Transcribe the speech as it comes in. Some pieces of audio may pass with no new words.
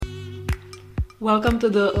Welcome to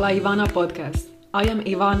the La Ivana podcast. I am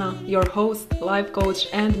Ivana, your host, life coach,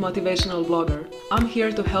 and motivational blogger. I'm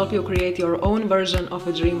here to help you create your own version of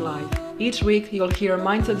a dream life. Each week, you'll hear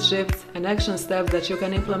mindset shifts and action steps that you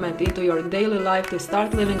can implement into your daily life to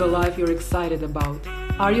start living a life you're excited about.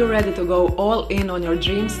 Are you ready to go all in on your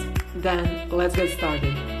dreams? Then let's get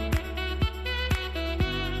started.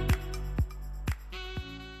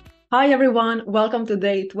 Hi everyone, welcome to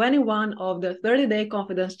day 21 of the 30-day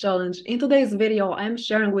confidence challenge. In today's video, I'm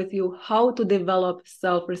sharing with you how to develop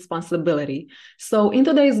self-responsibility. So in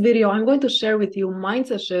today's video, I'm going to share with you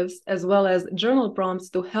mindset shifts as well as journal prompts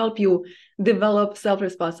to help you develop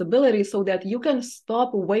self-responsibility so that you can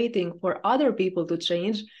stop waiting for other people to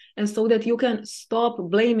change and so that you can stop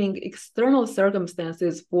blaming external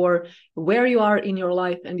circumstances for where you are in your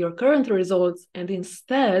life and your current results, and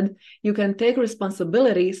instead you can take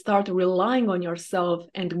responsibility, start relying on yourself,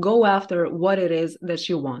 and go after what it is that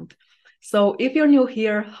you want. So if you're new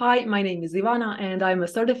here, hi, my name is Ivana, and I'm a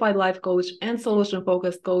certified life coach and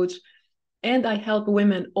solution-focused coach, and I help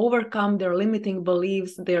women overcome their limiting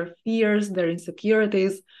beliefs, their fears, their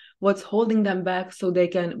insecurities, what's holding them back so they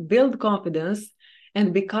can build confidence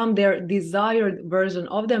and become their desired version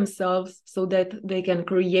of themselves so that they can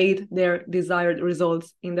create their desired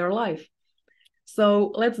results in their life.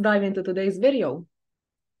 So let's dive into today's video.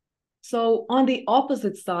 So on the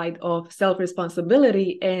opposite side of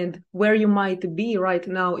self-responsibility and where you might be right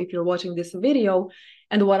now if you're watching this video,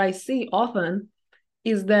 and what I see often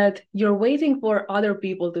is that you're waiting for other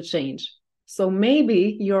people to change. So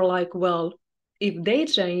maybe you're like, well, if they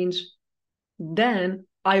change, then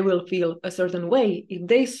I will feel a certain way. If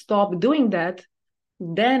they stop doing that,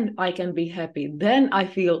 then I can be happy. Then I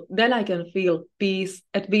can feel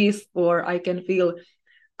at peace, or I can feel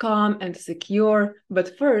calm and secure.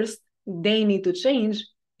 But first, they need to change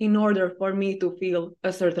in order for me to feel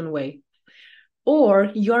a certain way.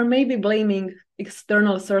 Or you're maybe blaming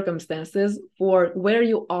external circumstances for where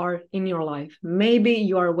you are in your life. Maybe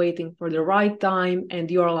you are waiting for the right time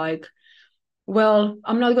and you're like, well,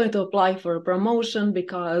 I'm not going to apply for a promotion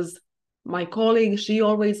because my colleague, she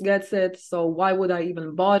always gets it, so why would I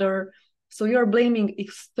even bother? So you're blaming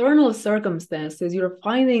external circumstances. You're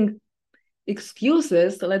finding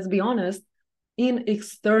excuses, let's be honest, in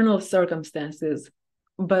external circumstances.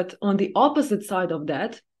 But on the opposite side of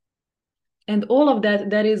that, and all of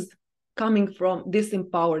that, that is coming from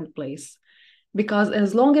disempowered place. Because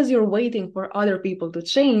as long as you're waiting for other people to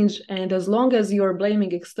change, and as long as you're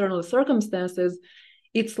blaming external circumstances,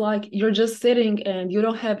 it's like you're just sitting and you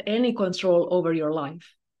don't have any control over your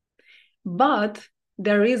life. But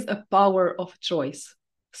there is a power of choice.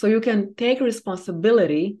 So you can take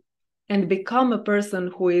responsibility and become a person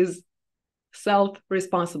who is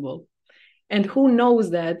self-responsible and who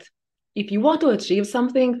knows that if you want to achieve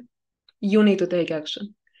something, you need to take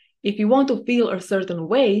action. If you want to feel a certain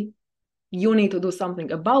way, you need to do something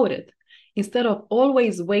about it instead of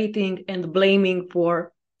always waiting and blaming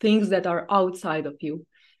for things that are outside of you.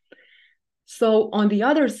 So on the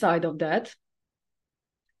other side of that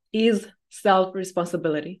is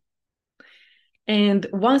self-responsibility. And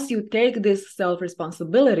once you take this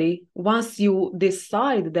self-responsibility, once you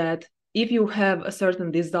decide that if you have a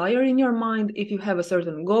certain desire in your mind, if you have a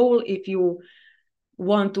certain goal, if you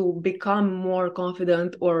want to become more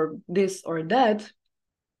confident or this or that,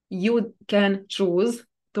 you can choose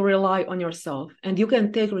to rely on yourself and you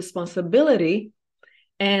can take responsibility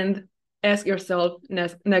and ask yourself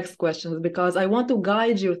next questions, because I want to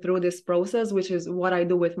guide you through this process, which is what I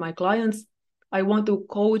do with my clients. I want to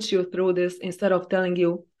coach you through this instead of telling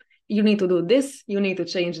you, you need to do this, you need to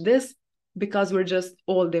change this, because we're just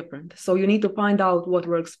all different. So you need to find out what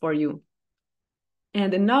works for you.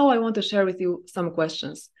 And now I want to share with you some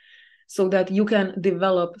questions so that you can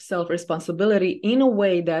develop self-responsibility in a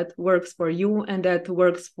way that works for you and that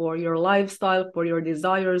works for your lifestyle, for your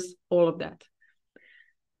desires, all of that.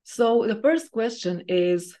 So the first question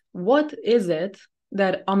is, what is it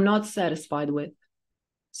that I'm not satisfied with?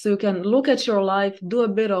 So you can look at your life, do a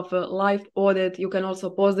bit of a life audit. You can also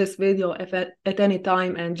pause this video at any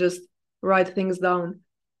time and just write things down.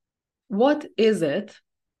 What is it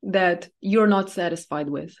that you're not satisfied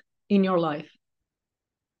with in your life?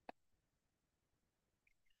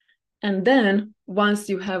 And then once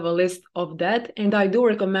you have a list of that, and I do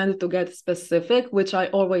recommend to get specific, which I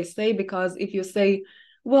always say, because if you say,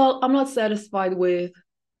 well, I'm not satisfied with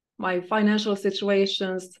my financial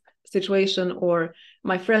situation or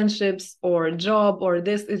my friendships or job or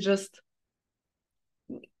this, it's just,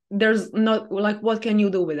 there's not, like, what can you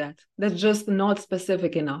do with that? That's just not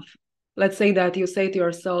specific enough. Let's say that you say to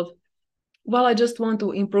yourself, well, I just want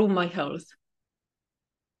to improve my health.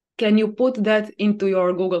 can you put that into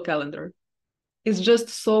your Google Calendar? It's just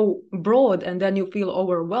so broad, and then you feel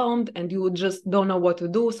overwhelmed and you just don't know what to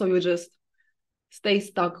do. So you just stay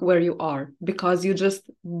stuck where you are because you just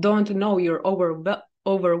don't know. You're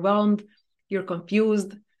overwhelmed, you're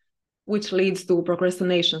confused, which leads to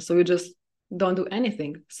procrastination. So you just don't do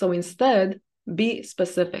anything. So instead, be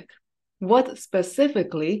specific. What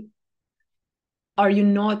specifically are you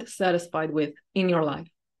not satisfied with in your life?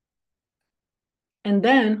 And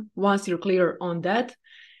then once you're clear on that,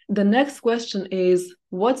 the next question is,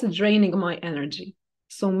 what's draining my energy?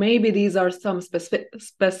 So maybe these are some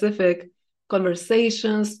specific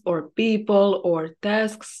conversations or people or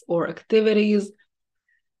tasks or activities.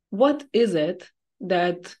 What is it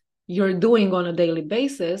that you're doing on a daily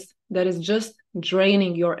basis that is just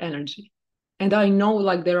draining your energy? And I know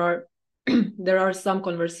like there are some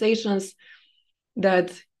conversations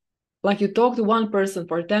that like you talk to one person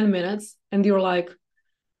for 10 minutes and you're like,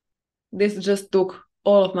 this just took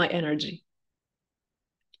all of my energy.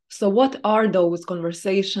 So what are those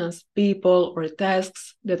conversations, people, or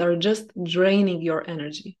tasks that are just draining your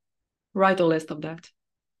energy? Write a list of that.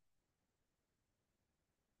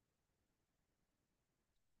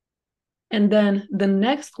 And then the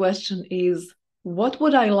next question is, what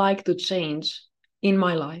would I like to change in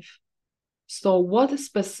my life? So what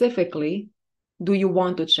specifically do you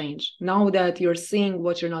want to change? Now that you're seeing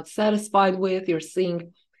what you're not satisfied with, you're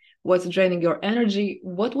seeing what's draining your energy,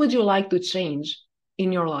 what would you like to change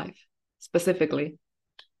in your life specifically?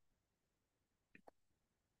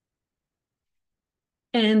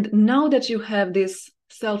 And now that you have this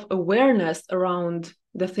self-awareness around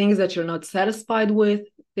the things that you're not satisfied with,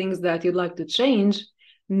 things that you'd like to change,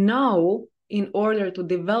 now in order to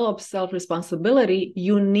develop self-responsibility,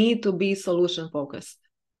 you need to be solution-focused.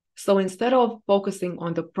 So instead of focusing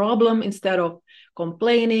on the problem, instead of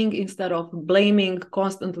complaining, instead of blaming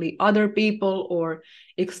constantly other people or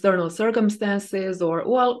external circumstances, or,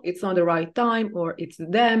 well, it's not the right time, or it's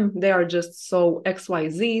them, they are just so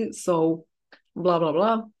XYZ, so blah, blah,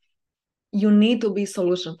 blah. You need to be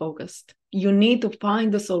solution focused. You need to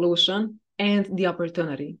find the solution and the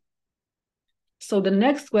opportunity. So the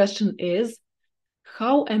next question is,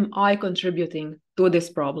 how am I contributing to this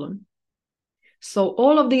problem? So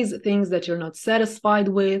all of these things that you're not satisfied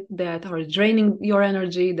with, that are draining your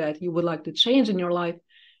energy, that you would like to change in your life,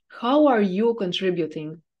 how are you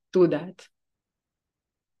contributing to that?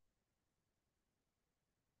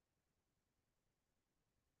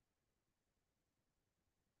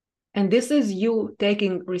 And this is you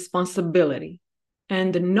taking responsibility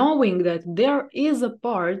and knowing that there is a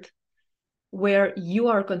part where you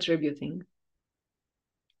are contributing.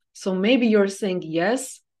 So maybe you're saying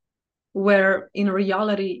yes, where in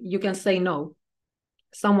reality you can say no.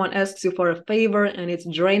 Someone asks you for a favor and it's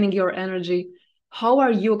draining your energy. How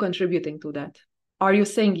are you contributing to that? Are you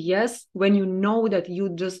saying yes when you know that you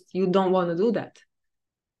don't want to do that?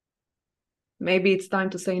 Maybe it's time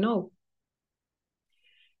to say no.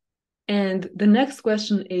 And the next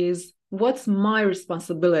question is, what's my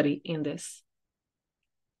responsibility in this?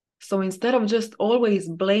 So instead of just always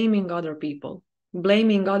blaming other people,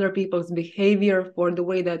 blaming other people's behavior for the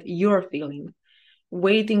way that you're feeling,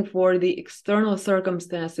 waiting for the external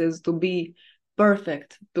circumstances to be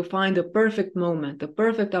perfect, to find the perfect moment, the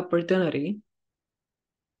perfect opportunity,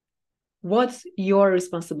 what's your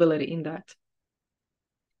responsibility in that?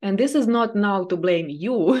 And this is not now to blame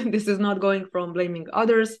you. This is not going from blaming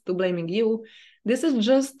others to blaming you. This is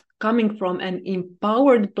just coming from an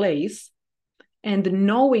empowered place and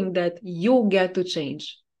knowing that you get to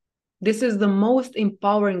change. This is the most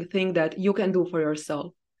empowering thing that you can do for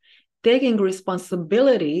yourself. Taking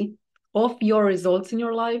responsibility of your results in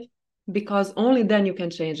your life, because only then you can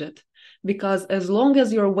change it. Because as long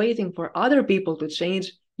as you're waiting for other people to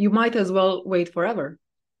change, you might as well wait forever.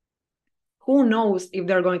 Who knows if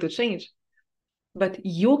they're going to change? But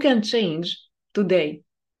you can change today.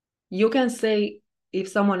 You can say, if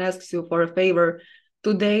someone asks you for a favor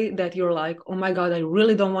today that you're like, oh my God, I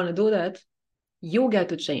really don't want to do that, you get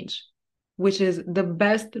to change, which is the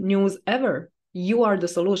best news ever. You are the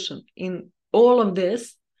solution. In all of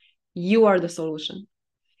this, you are the solution.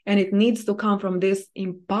 And it needs to come from this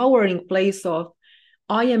empowering place of,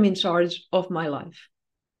 I am in charge of my life.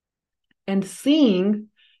 And seeing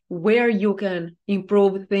where you can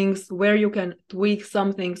improve things, where you can tweak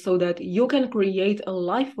something so that you can create a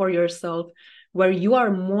life for yourself where you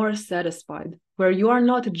are more satisfied, where you are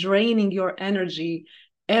not draining your energy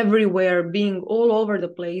everywhere, being all over the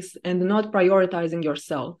place and not prioritizing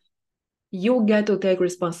yourself. You get to take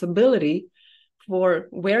responsibility for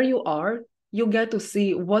where you are you get to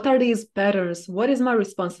see what are these patterns, what is my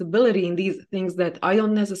responsibility in these things that I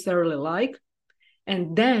don't necessarily like,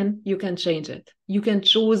 and then you can change it. You can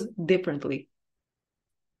choose differently.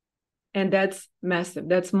 And that's massive.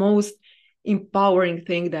 That's most empowering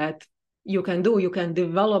thing that you can do. You can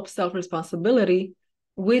develop self-responsibility,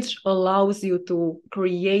 which allows you to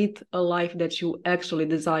create a life that you actually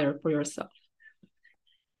desire for yourself.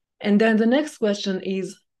 And then the next question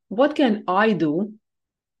is, what can I do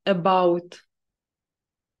about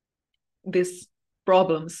this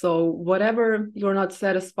problem? So whatever you're not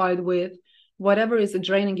satisfied with, whatever is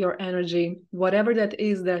draining your energy, whatever that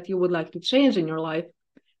is that you would like to change in your life,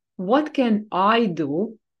 what can I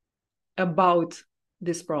do about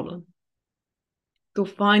this problem? To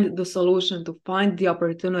find the solution, to find the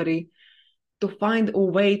opportunity, to find a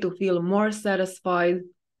way to feel more satisfied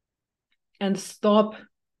and stop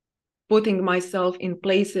putting myself in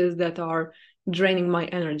places that are draining my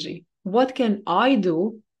energy. What can I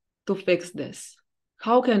do to fix this?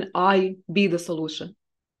 How can I be the solution?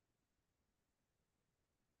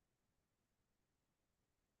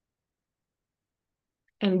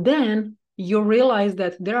 And then you realize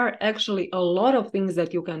that there are actually a lot of things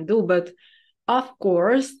that you can do, but of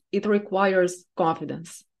course, it requires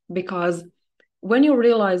confidence, because when you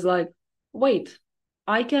realize, like, wait,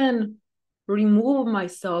 I can remove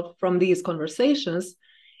myself from these conversations,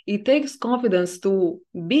 it takes confidence to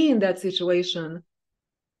be in that situation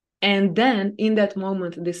and then in that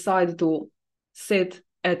moment decide to sit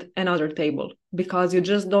at another table, because you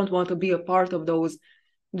just don't want to be a part of those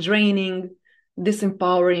draining,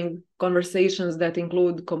 disempowering conversations that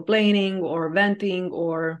include complaining or venting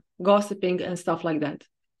or gossiping and stuff like that.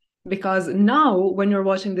 Because now when you're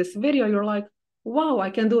watching this video, you're like, wow, I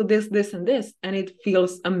can do this, this, and this. And it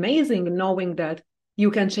feels amazing knowing that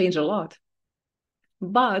you can change a lot.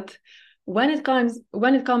 But when it comes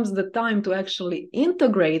the time to actually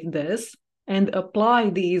integrate this and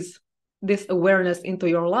apply this awareness into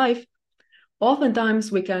your life,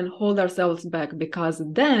 oftentimes we can hold ourselves back, because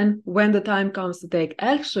then when the time comes to take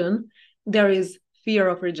action, there is fear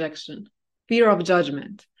of rejection, fear of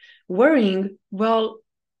judgment, worrying, well,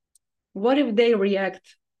 what if they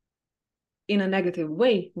react in a negative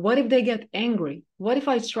way? What if they get angry? What if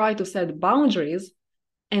I try to set boundaries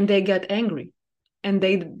and they get angry and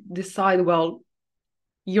they decide, well,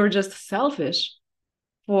 you're just selfish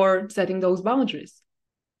for setting those boundaries?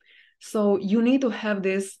 So you need to have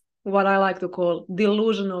this, what I like to call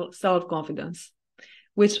delusional self-confidence,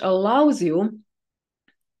 which allows you,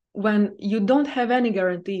 when you don't have any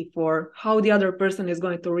guarantee for how the other person is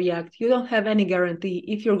going to react, you don't have any guarantee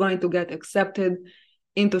if you're going to get accepted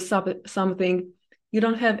into something, you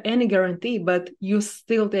don't have any guarantee, but you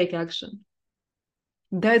still take action.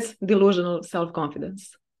 That's delusional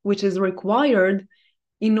self-confidence, which is required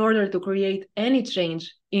in order to create any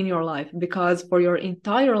change in your life, because for your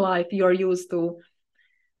entire life, you're used to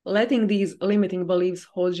letting these limiting beliefs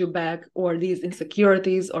hold you back, or these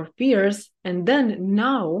insecurities or fears. And then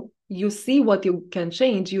now you see what you can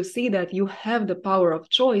change. You see that you have the power of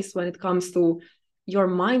choice when it comes to your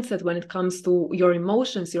mindset, when it comes to your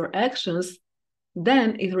emotions, your actions.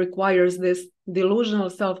 Then it requires this delusional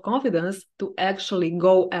self-confidence to actually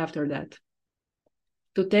go after that,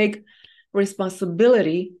 to take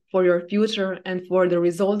responsibility for your future and for the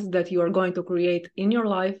results that you are going to create in your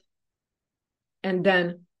life, and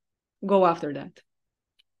then go after that.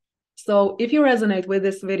 So if you resonate with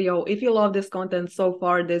this video, if you love this content so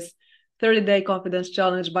far, this 30-day confidence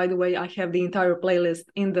challenge, by the way, I have the entire playlist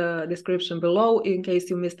in the description below in case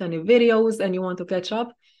you missed any videos and you want to catch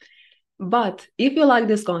up. But if you like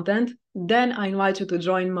this content, then I invite you to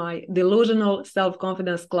join my Delusional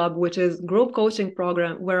Self-Confidence Club, which is a group coaching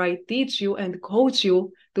program where I teach you and coach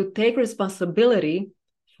you to take responsibility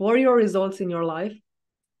for your results in your life,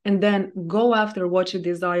 and then go after what you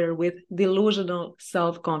desire with delusional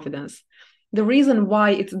self-confidence. The reason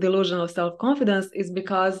why it's delusional self-confidence is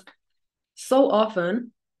because so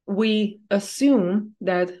often we assume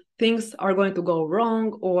that things are going to go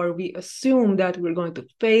wrong, or we assume that we're going to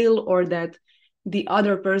fail, or that the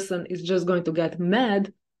other person is just going to get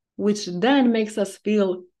mad, which then makes us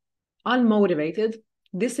feel unmotivated,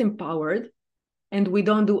 disempowered, and we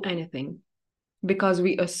don't do anything because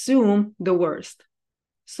we assume the worst.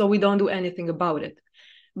 So we don't do anything about it.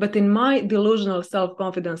 But in my Delusional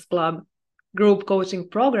Self-Confidence Club group coaching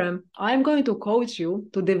program, I'm going to coach you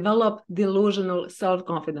to develop delusional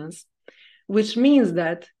self-confidence, which means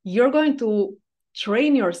that you're going to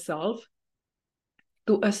train yourself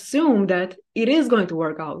to assume that it is going to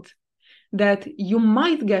work out, that you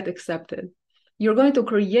might get accepted. You're going to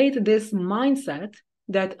create this mindset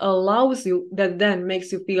that allows you, that then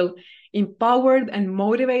makes you feel empowered and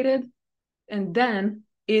motivated, and then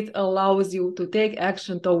it allows you to take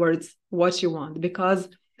action towards what you want. Because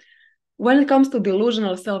when it comes to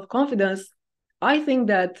delusional self-confidence, I think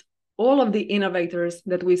that all of the innovators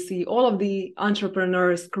that we see, all of the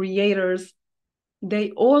entrepreneurs, creators,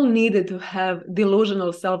 they all needed to have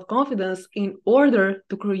delusional self-confidence in order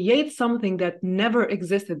to create something that never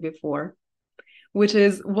existed before, which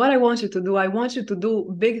is what I want you to do. I want you to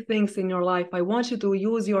do big things in your life. I want you to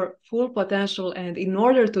use your full potential. And in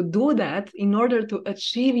order to do that, in order to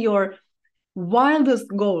achieve your wildest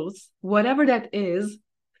goals, whatever that is,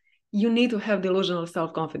 you need to have delusional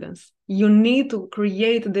self-confidence. You need to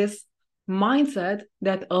create this mindset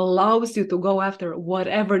that allows you to go after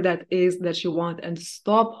whatever that is that you want and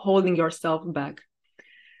stop holding yourself back.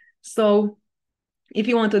 So if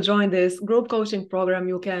you want to join this group coaching program,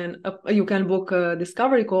 you can book a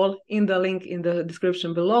discovery call in the link in the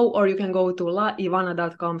description below, or you can go to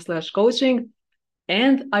laivana.com/coaching,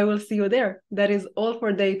 and I will see you there. That is all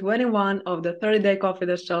for day 21 of the 30-day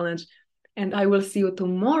confidence challenge, and I will see you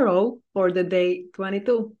tomorrow for the day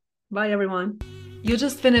 22. Bye, everyone. You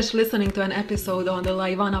just finished listening to an episode on the La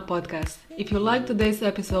Ivana podcast. If you liked today's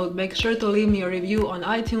episode, make sure to leave me a review on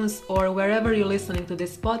iTunes or wherever you're listening to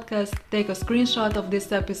this podcast. Take a screenshot of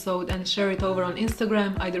this episode and share it over on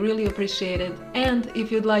Instagram. I'd really appreciate it. And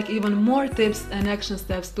if you'd like even more tips and action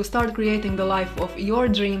steps to start creating the life of your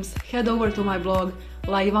dreams, head over to my blog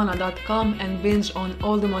laivana.com and binge on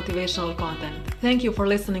all the motivational content. Thank you for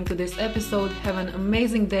listening to this episode. Have an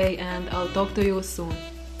amazing day, and I'll talk to you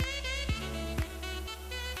soon.